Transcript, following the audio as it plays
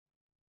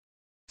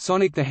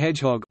Sonic the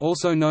Hedgehog,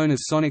 also known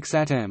as Sonic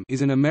Satam,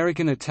 is an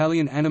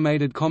American-Italian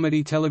animated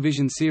comedy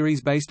television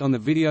series based on the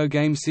video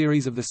game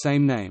series of the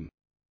same name.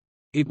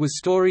 It was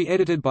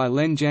story-edited by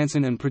Len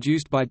Jansen and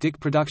produced by Dick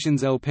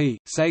Productions LP,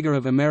 Sega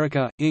of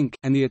America, Inc.,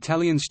 and the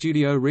Italian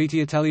studio Rete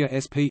Italia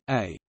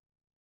S.p.A.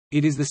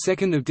 It is the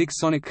second of Dick's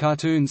Sonic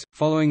cartoons,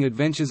 following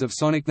Adventures of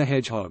Sonic the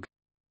Hedgehog.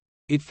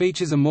 It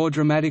features a more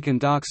dramatic and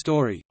dark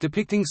story,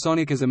 depicting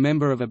Sonic as a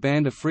member of a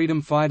band of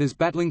freedom fighters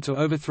battling to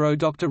overthrow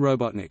Dr.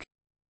 Robotnik.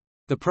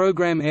 The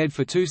program aired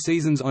for 2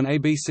 seasons on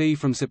ABC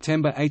from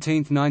September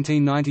 18,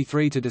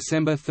 1993 to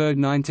December 3,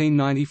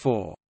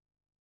 1994.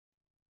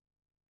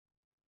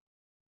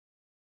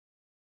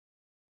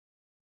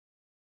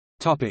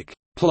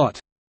 Plot.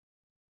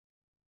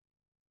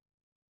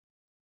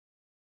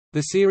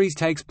 The series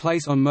takes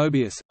place on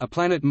Mobius, a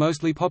planet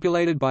mostly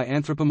populated by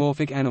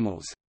anthropomorphic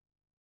animals.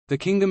 The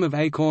Kingdom of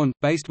Acorn,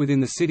 based within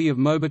the city of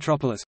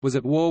Mobitropolis, was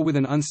at war with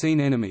an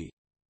unseen enemy.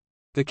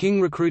 The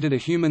king recruited a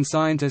human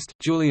scientist,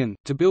 Julian,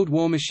 to build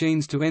war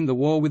machines to end the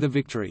war with a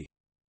victory.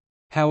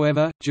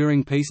 However,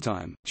 during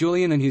peacetime,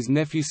 Julian and his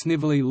nephew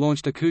Snively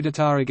launched a coup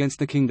d'état against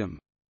the kingdom.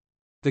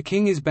 The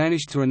king is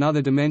banished to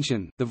another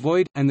dimension, the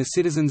Void, and the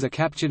citizens are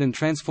captured and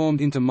transformed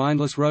into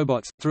mindless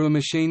robots, through a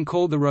machine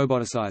called the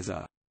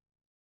Roboticizer.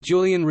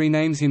 Julian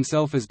renames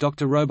himself as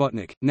Dr.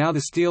 Robotnik, now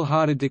the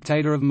steel-hearted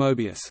dictator of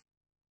Mobius.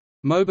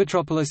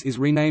 Mobitropolis is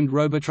renamed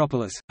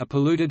Robotropolis, a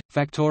polluted,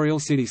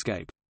 factorial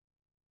cityscape.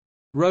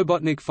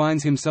 Robotnik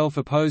finds himself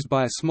opposed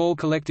by a small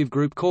collective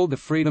group called the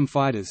Freedom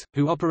Fighters,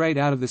 who operate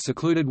out of the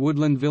secluded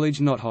woodland village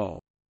Knothole.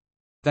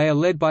 They are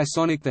led by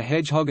Sonic the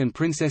Hedgehog and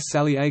Princess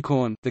Sally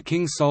Acorn, the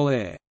king's sole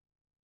heir.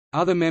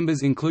 Other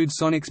members include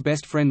Sonic's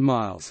best friend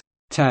Miles,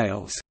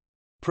 Tails,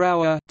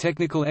 Prower,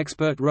 technical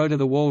expert Rhoda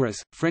the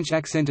Walrus,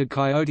 French-accented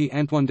coyote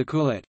Antoine de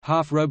Coulette,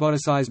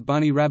 half-roboticized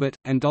bunny Rabbit,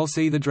 and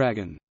Dulcie the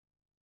Dragon.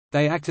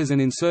 They act as an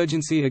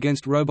insurgency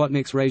against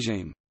Robotnik's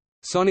regime.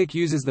 Sonic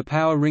uses the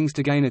power rings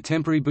to gain a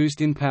temporary boost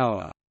in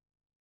power.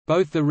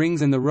 Both the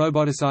rings and the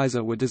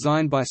Roboticizer were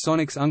designed by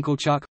Sonic's uncle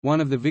Chuck,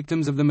 one of the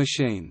victims of the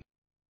machine.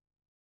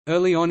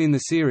 Early on in the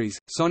series,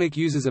 Sonic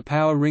uses a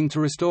power ring to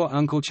restore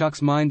Uncle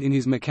Chuck's mind in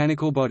his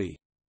mechanical body.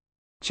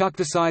 Chuck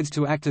decides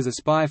to act as a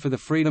spy for the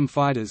Freedom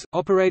Fighters,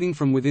 operating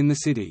from within the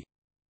city.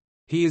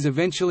 He is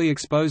eventually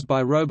exposed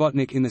by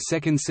Robotnik in the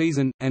second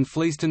season, and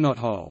flees to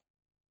Knothole.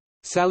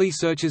 Sally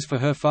searches for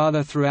her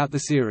father throughout the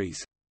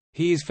series.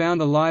 He is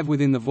found alive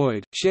within the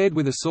Void, shared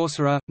with a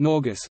sorcerer,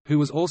 Norgus, who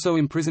was also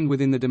imprisoned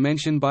within the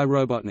dimension by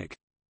Robotnik.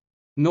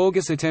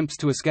 Norgus attempts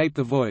to escape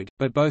the Void,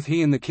 but both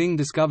he and the king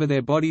discover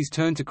their bodies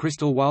turn to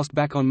crystal whilst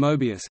back on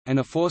Mobius, and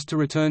are forced to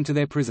return to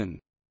their prison.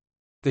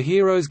 The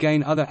heroes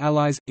gain other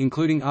allies,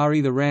 including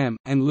Ari the Ram,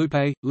 and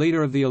Lupe,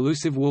 leader of the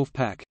elusive wolf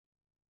pack.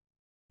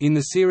 In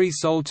the series'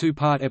 sole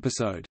 2-part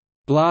episode,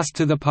 Blast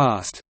to the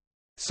Past,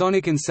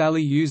 Sonic and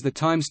Sally use the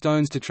Time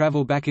Stones to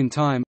travel back in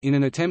time, in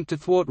an attempt to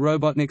thwart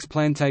Robotnik's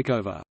planned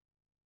takeover.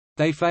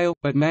 They fail,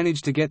 but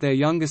manage to get their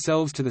younger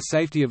selves to the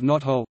safety of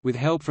Knothole, with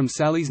help from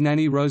Sally's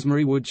nanny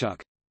Rosemary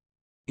Woodchuck.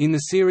 In the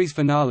series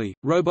finale,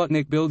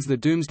 Robotnik builds the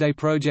Doomsday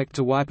Project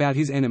to wipe out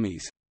his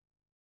enemies.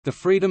 The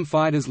Freedom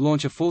Fighters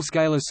launch a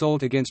full-scale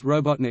assault against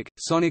Robotnik,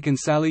 Sonic and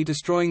Sally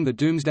destroying the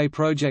Doomsday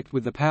Project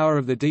with the power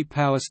of the Deep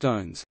Power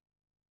Stones.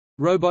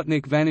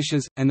 Robotnik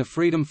vanishes, and the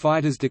Freedom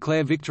Fighters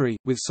declare victory,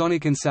 with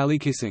Sonic and Sally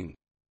kissing.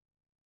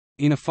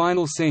 In a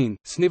final scene,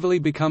 Snively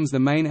becomes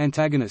the main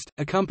antagonist,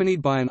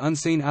 accompanied by an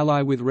unseen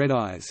ally with red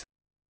eyes.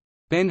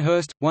 Ben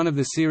Hurst, one of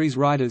the series'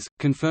 writers,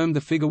 confirmed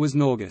the figure was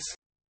Norgus.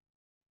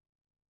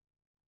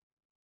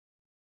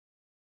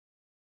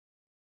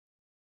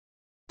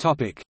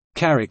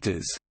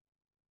 Characters.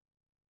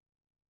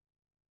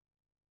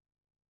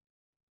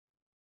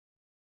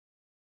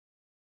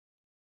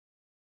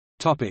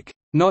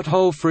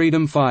 Knothole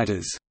Freedom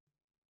Fighters.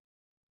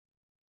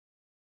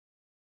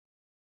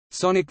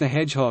 Sonic the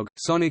Hedgehog.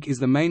 Sonic is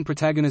the main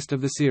protagonist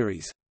of the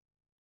series.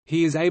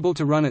 He is able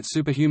to run at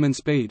superhuman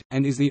speed,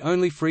 and is the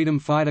only freedom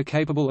fighter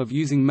capable of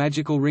using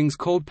magical rings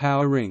called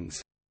power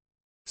rings.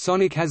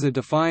 Sonic has a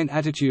defiant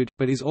attitude,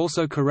 but is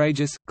also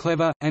courageous,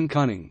 clever, and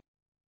cunning.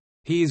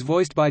 He is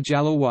voiced by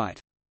Jalil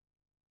White.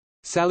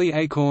 Sally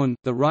Acorn,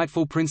 the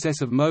rightful princess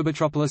of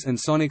Mobitropolis and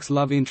Sonic's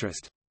love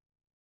interest.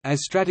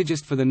 As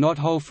strategist for the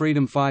Knothole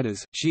Freedom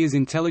Fighters, she is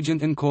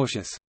intelligent and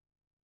cautious.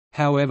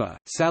 However,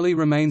 Sally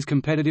remains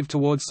competitive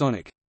towards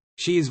Sonic.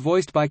 She is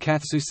voiced by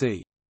Katsu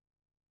C.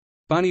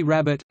 Bunny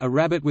Rabbit, a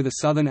rabbit with a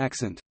southern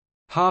accent.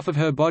 Half of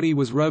her body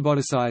was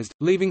roboticized,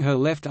 leaving her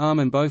left arm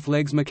and both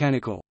legs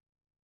mechanical.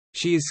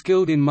 She is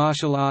skilled in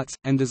martial arts,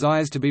 and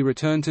desires to be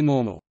returned to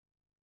normal.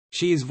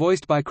 She is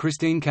voiced by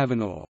Christine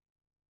Cavanaugh.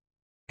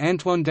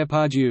 Antoine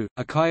Depardieu,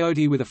 a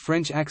coyote with a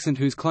French accent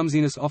whose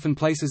clumsiness often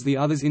places the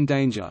others in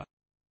danger.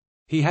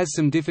 He has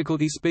some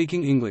difficulty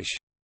speaking English.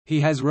 He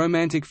has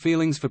romantic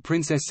feelings for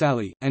Princess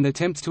Sally, and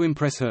attempts to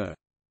impress her.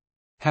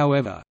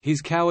 However, his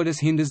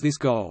cowardice hinders this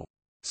goal.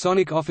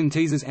 Sonic often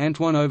teases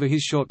Antoine over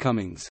his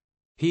shortcomings.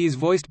 He is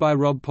voiced by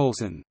Rob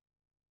Paulson.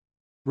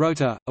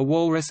 Rota, a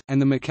walrus,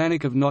 and the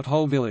mechanic of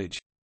Knothole Village.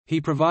 He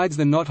provides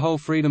the Knothole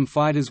freedom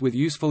fighters with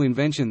useful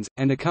inventions,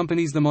 and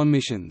accompanies them on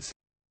missions.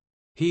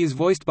 He is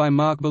voiced by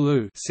Mark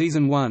Ballou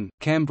Season 1,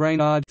 Cam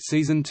Brainard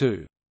Season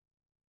 2.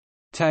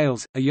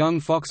 Tails, a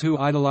young fox who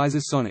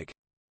idolizes Sonic.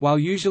 While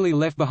usually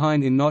left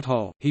behind in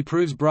Knothole, he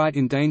proves bright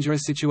in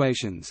dangerous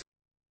situations.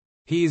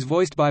 He is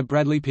voiced by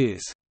Bradley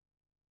Pierce.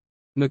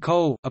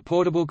 Nicole, a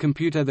portable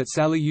computer that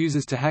Sally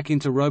uses to hack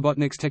into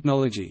Robotnik's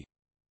technology.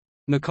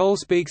 Nicole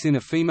speaks in a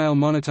female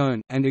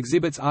monotone, and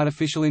exhibits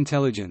artificial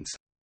intelligence.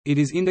 It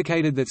is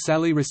indicated that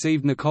Sally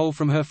received Nicole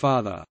from her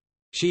father.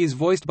 She is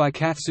voiced by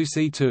Kath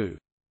Soucie too.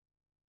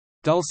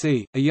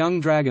 Dulcie, a young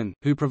dragon,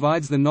 who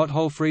provides the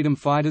Knothole freedom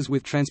fighters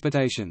with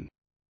transportation.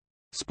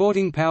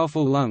 Sporting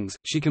powerful lungs,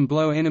 she can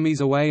blow enemies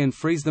away and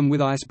freeze them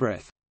with ice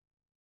breath.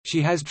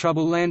 She has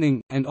trouble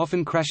landing, and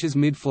often crashes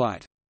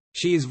mid-flight.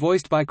 She is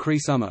voiced by Cree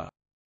Summer.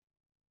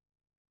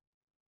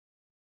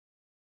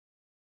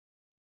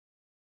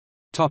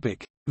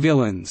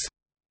 Villains.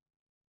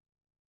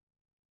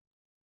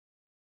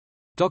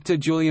 Dr.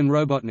 Julian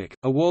Robotnik,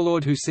 a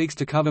warlord who seeks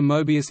to cover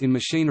Mobius in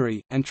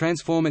machinery, and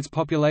transform its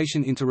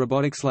population into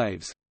robotic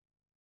slaves.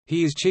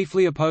 He is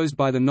chiefly opposed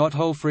by the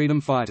Knothole freedom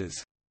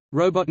fighters.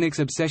 Robotnik's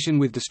obsession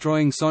with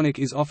destroying Sonic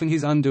is often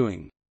his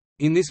undoing.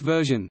 In this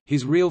version,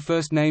 his real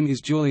first name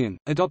is Julian,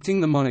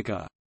 adopting the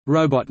moniker,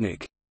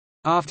 Robotnik,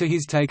 after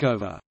his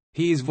takeover.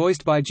 He is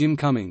voiced by Jim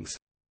Cummings.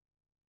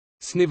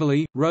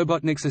 Snively,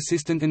 Robotnik's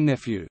assistant and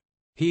nephew.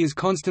 He is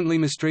constantly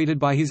mistreated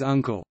by his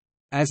uncle.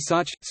 As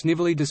such,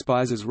 Snively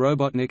despises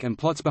Robotnik and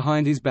plots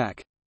behind his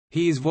back.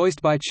 He is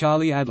voiced by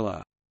Charlie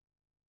Adler.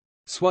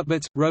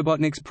 Swatbots,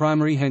 Robotnik's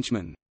primary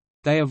henchmen.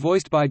 They are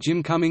voiced by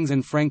Jim Cummings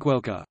and Frank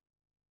Welker.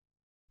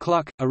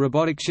 Cluck, a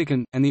robotic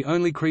chicken, and the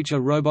only creature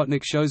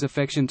Robotnik shows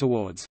affection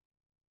towards.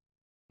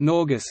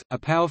 Norgus, a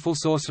powerful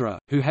sorcerer,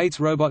 who hates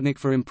Robotnik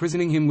for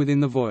imprisoning him within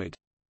the void.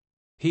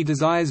 He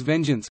desires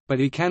vengeance, but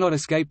he cannot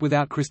escape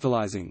without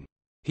crystallizing.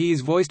 He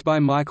is voiced by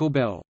Michael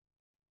Bell.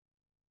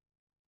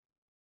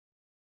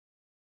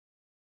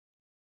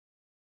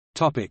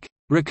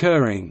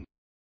 Recurring.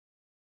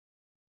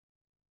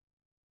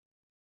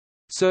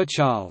 Sir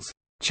Charles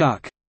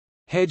Chuck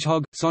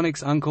Hedgehog,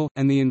 Sonic's uncle,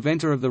 and the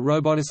inventor of the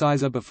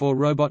roboticizer before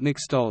Robotnik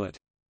stole it.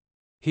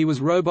 He was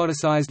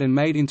roboticized and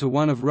made into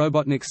one of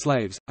Robotnik's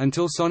slaves,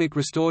 until Sonic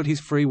restored his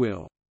free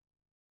will.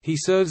 He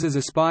serves as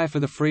a spy for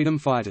the freedom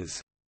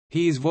fighters.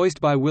 He is voiced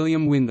by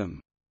William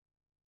Wyndham.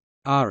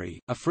 Ari,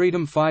 a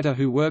freedom fighter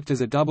who worked as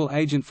a double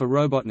agent for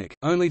Robotnik,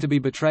 only to be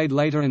betrayed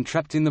later and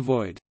trapped in the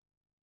void.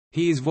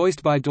 He is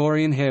voiced by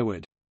Dorian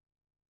Harewood.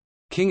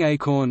 King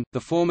Acorn, the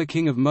former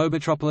king of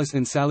Mobitropolis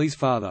and Sally's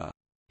father.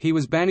 He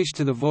was banished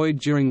to the void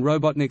during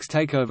Robotnik's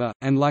takeover,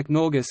 and like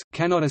Norgus,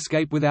 cannot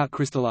escape without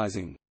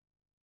crystallizing.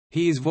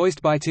 He is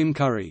voiced by Tim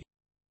Curry.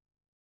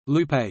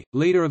 Lupe,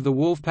 leader of the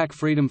Wolfpack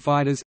freedom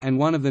fighters, and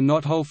one of the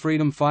Knothole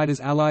freedom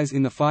fighters' allies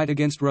in the fight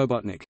against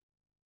Robotnik.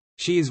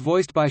 She is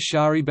voiced by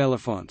Shari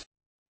Belafonte.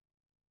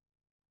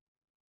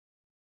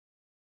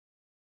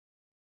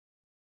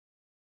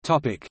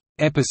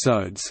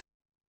 Episodes.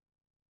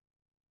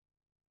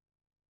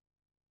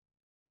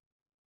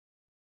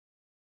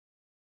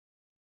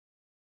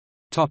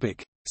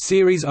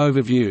 Series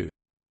overview.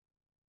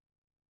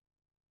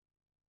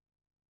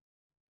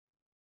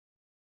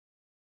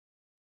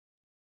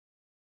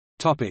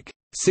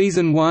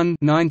 Season 1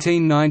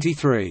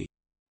 1993.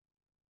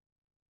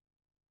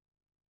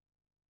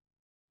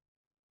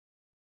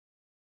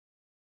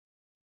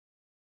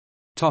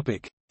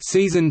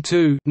 Season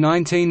 2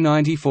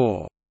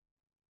 1994.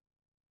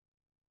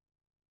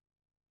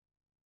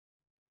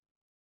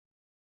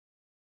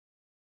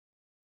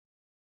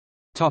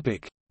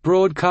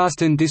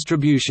 Broadcast and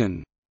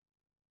distribution.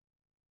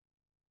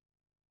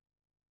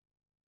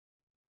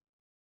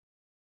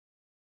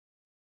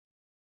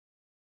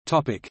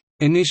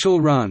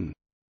 Initial run.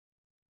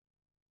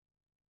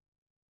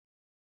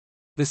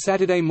 The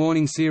Saturday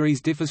morning series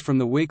differs from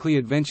the weekly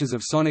adventures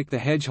of Sonic the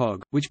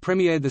Hedgehog, which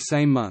premiered the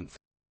same month.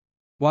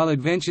 While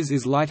Adventures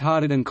is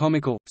light-hearted and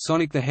comical,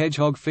 Sonic the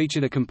Hedgehog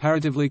featured a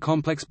comparatively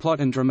complex plot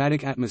and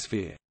dramatic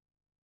atmosphere.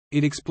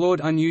 It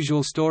explored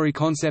unusual story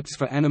concepts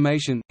for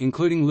animation,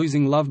 including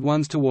losing loved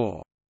ones to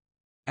war.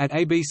 At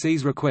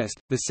ABC's request,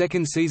 the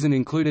second season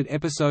included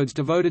episodes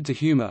devoted to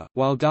humor,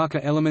 while darker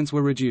elements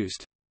were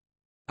reduced.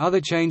 Other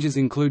changes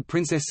include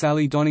Princess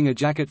Sally donning a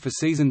jacket for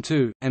Season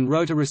 2, and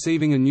Rota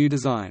receiving a new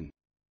design.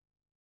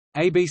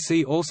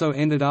 ABC also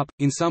ended up,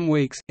 in some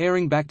weeks,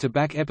 airing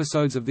back-to-back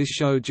episodes of this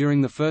show during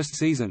the first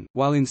season,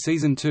 while in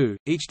Season 2,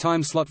 each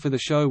time slot for the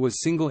show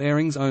was single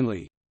airings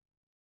only.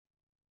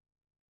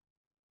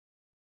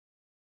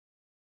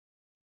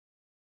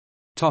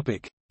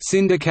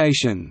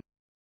 Syndication.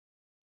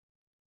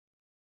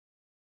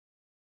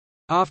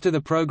 After the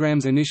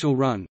program's initial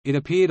run, it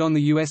appeared on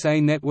the USA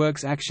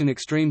Network's Action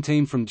Extreme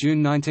Team from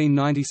June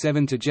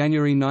 1997 to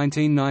January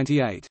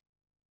 1998.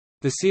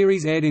 The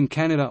series aired in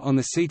Canada on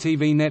the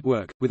CTV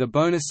network, with a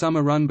bonus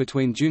summer run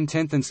between June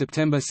 10 and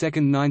September 2,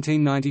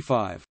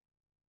 1995.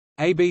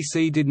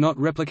 ABC did not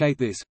replicate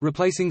this,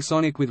 replacing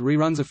Sonic with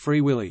reruns of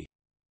Free Willy.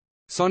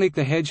 Sonic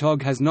the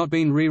Hedgehog has not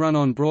been rerun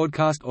on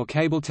broadcast or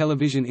cable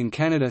television in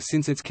Canada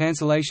since its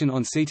cancellation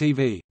on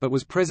CTV, but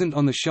was present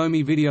on the Show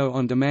Me Video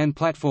on Demand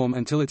platform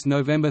until its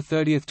November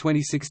 30,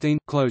 2016,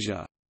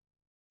 closure.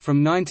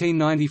 From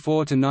 1994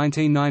 to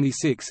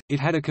 1996, it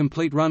had a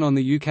complete run on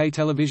the UK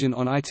television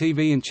on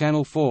ITV and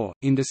Channel 4.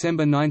 In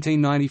December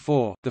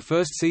 1994, the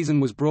first season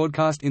was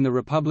broadcast in the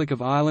Republic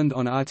of Ireland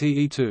on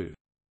RTE2.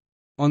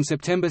 On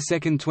September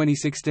 2,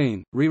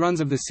 2016, reruns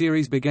of the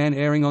series began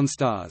airing on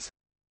Stars.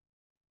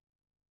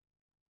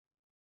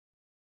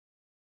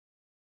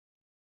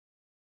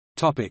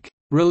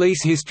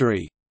 Release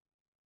history.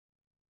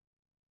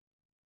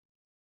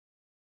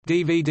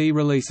 DVD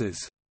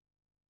releases.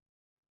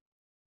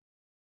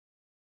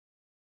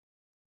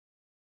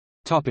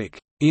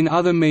 In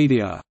other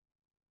media.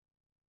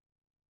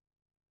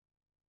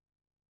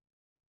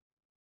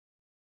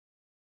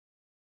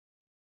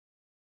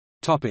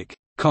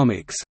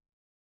 Comics.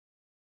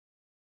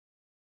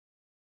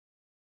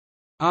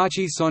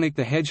 Archie's Sonic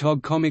the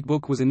Hedgehog comic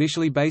book was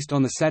initially based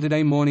on the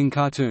Saturday morning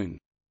cartoon.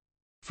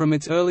 From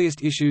its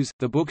earliest issues,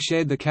 the book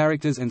shared the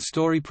characters and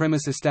story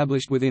premise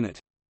established within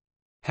it.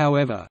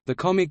 However, the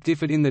comic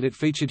differed in that it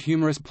featured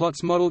humorous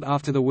plots modeled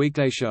after the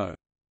weekday show.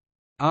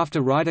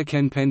 After writer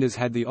Ken Penders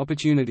had the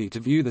opportunity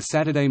to view the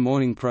Saturday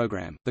morning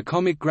program, the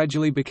comic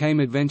gradually became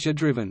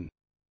adventure-driven.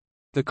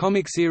 The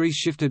comic series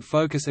shifted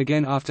focus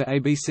again after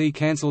ABC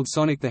cancelled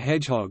Sonic the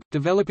Hedgehog,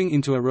 developing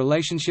into a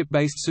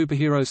relationship-based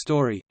superhero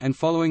story, and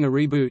following a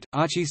reboot,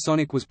 Archie's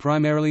Sonic was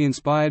primarily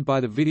inspired by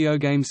the video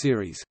game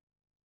series.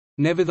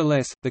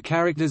 Nevertheless, the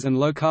characters and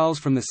locales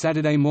from the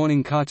Saturday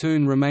morning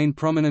cartoon remained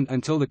prominent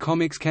until the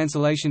comic's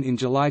cancellation in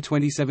July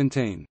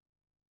 2017.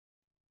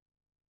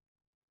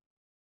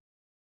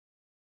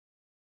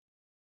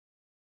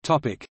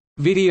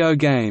 Video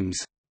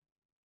games.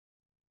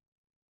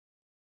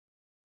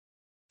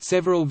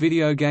 Several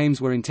video games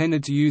were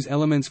intended to use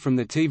elements from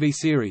the TV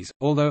series,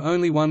 although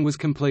only one was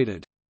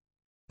completed.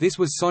 This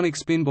was Sonic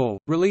Spinball,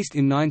 released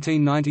in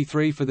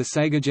 1993 for the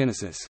Sega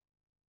Genesis.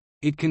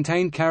 It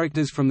contained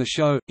characters from the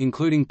show,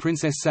 including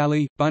Princess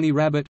Sally, Bunny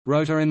Rabbit,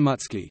 Rota and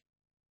Mutsky.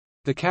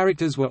 The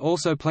characters were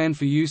also planned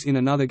for use in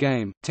another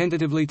game,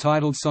 tentatively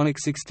titled Sonic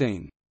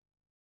 16.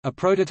 A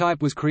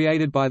prototype was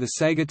created by the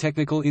Sega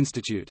Technical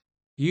Institute.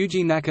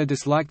 Yuji Naka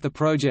disliked the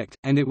project,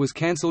 and it was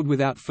cancelled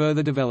without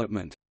further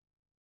development.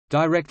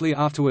 Directly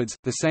afterwards,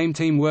 the same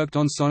team worked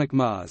on Sonic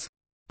Mars.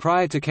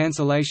 Prior to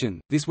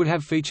cancellation, this would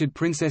have featured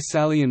Princess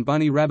Sally and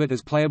Bunny Rabbit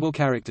as playable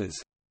characters.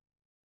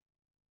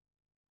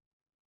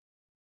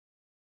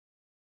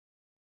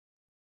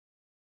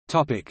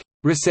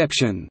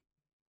 Reception.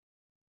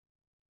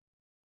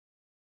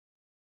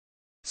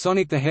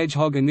 Sonic the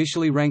Hedgehog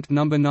initially ranked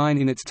number 9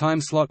 in its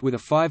time slot with a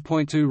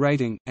 5.2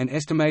 rating, an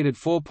estimated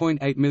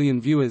 4.8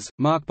 million viewers.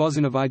 Mark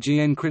Bozin of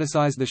IGN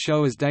criticized the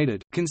show as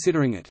dated,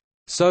 considering it,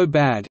 "so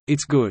bad,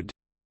 it's good."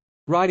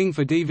 Writing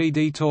for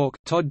DVD Talk,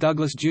 Todd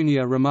Douglas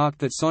Jr. remarked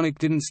that Sonic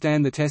didn't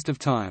stand the test of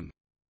time.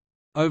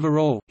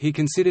 Overall, he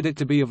considered it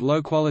to be of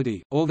low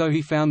quality, although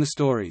he found the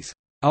stories,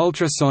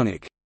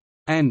 "ultrasonic"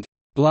 and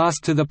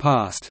 "blast to the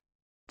past"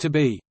 to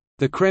be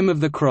the creme of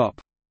the crop.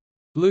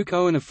 Luke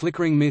Owen of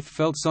Flickering Myth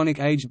felt Sonic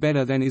aged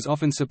better than is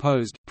often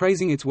supposed,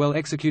 praising its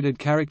well-executed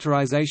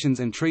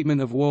characterizations and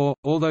treatment of war,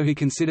 although he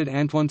considered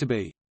Antoine to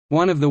be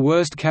one of the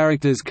worst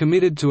characters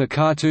committed to a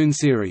cartoon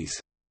series.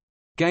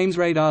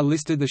 GamesRadar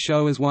listed the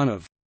show as one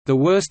of the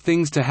worst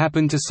things to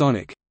happen to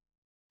Sonic.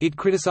 It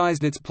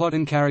criticized its plot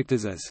and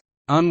characters as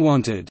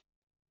unwanted.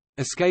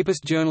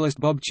 Escapist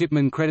journalist Bob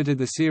Chipman credited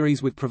the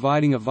series with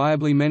providing a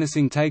viably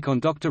menacing take on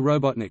Dr.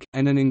 Robotnik,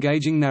 and an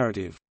engaging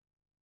narrative.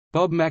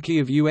 Bob Mackey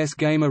of US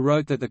Gamer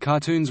wrote that the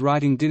cartoon's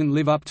writing didn't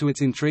live up to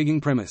its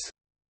intriguing premise.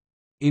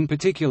 In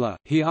particular,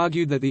 he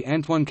argued that the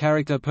Antoine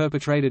character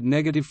perpetrated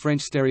negative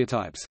French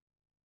stereotypes.